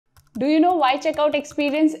Do you know why checkout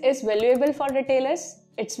experience is valuable for retailers?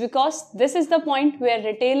 It's because this is the point where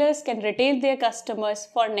retailers can retain their customers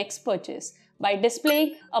for next purchase by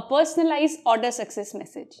displaying a personalized order success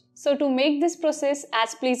message. So to make this process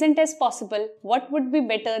as pleasant as possible, what would be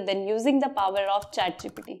better than using the power of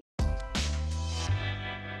ChatGPT?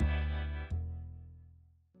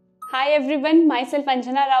 Hi everyone, myself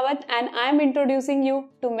Anjana Rawat and I am introducing you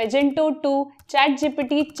to Magento 2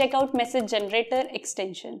 ChatGPT Checkout Message Generator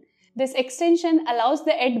extension. This extension allows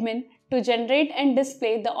the admin to generate and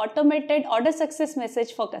display the automated order success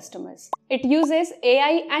message for customers. It uses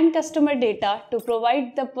AI and customer data to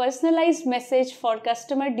provide the personalized message for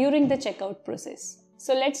customer during the checkout process.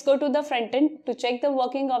 So let's go to the front end to check the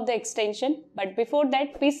working of the extension. But before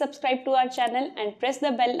that, please subscribe to our channel and press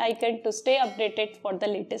the bell icon to stay updated for the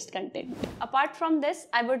latest content. Apart from this,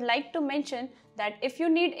 I would like to mention that if you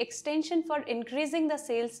need extension for increasing the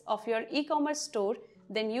sales of your e-commerce store,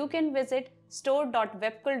 then you can visit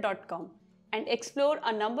store.webkul.com and explore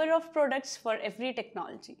a number of products for every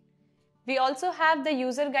technology. We also have the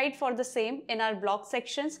user guide for the same in our blog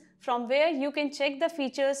sections, from where you can check the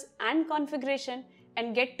features and configuration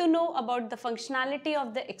and get to know about the functionality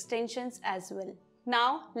of the extensions as well.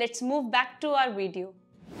 Now let's move back to our video.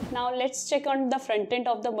 Now let's check on the front end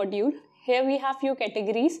of the module. Here we have few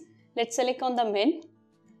categories. Let's select on the men.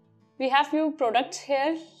 We have few products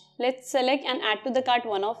here. Let's select and add to the cart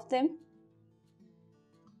one of them.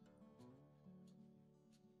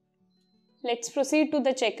 Let's proceed to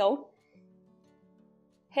the checkout.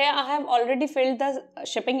 Here I have already filled the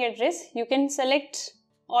shipping address. You can select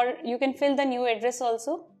or you can fill the new address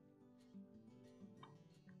also.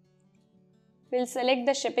 We'll select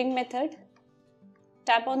the shipping method,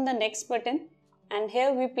 tap on the next button, and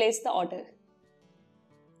here we place the order.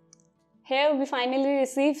 Here we finally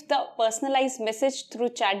receive the personalized message through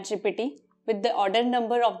ChatGPT with the order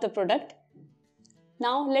number of the product.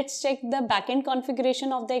 Now let's check the backend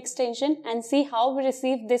configuration of the extension and see how we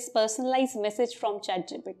receive this personalized message from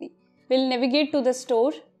ChatGPT. We'll navigate to the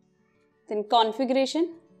store, then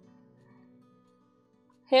configuration.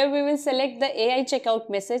 Here we will select the AI checkout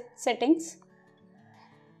message settings.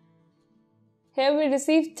 Here we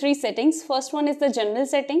receive three settings. First one is the general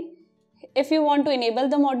setting. If you want to enable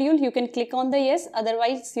the module, you can click on the yes,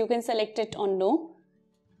 otherwise you can select it on no.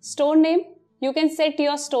 Store name, you can set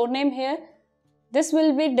your store name here. This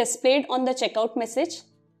will be displayed on the checkout message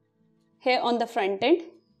here on the front end.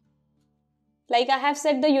 Like I have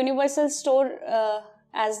set the universal store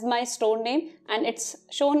as my store name and it's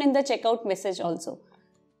shown in the checkout message also.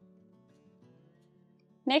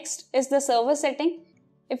 Next is the server setting.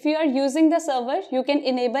 If you are using the server, you can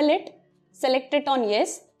enable it, select it on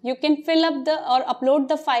yes. You can fill up or upload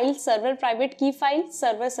the file server private key file,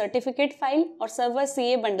 server certificate file or server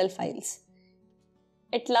CA bundle files.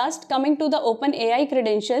 At last, coming to the OpenAI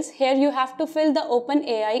credentials, here you have to fill the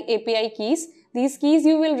OpenAI API keys. These keys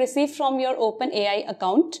you will receive from your OpenAI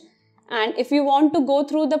account. And if you want to go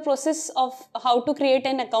through the process of how to create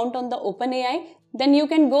an account on the OpenAI, then you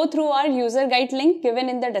can go through our user guide link given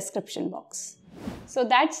in the description box. So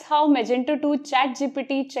that's how Magento 2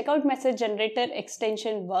 ChatGPT Checkout Message Generator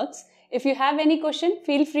extension works. If you have any question,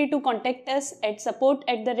 feel free to contact us at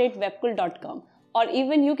support@webkul.com or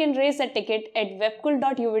even you can raise a ticket at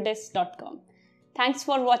webkul.uvides.com. Thanks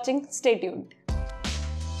for watching. Stay tuned.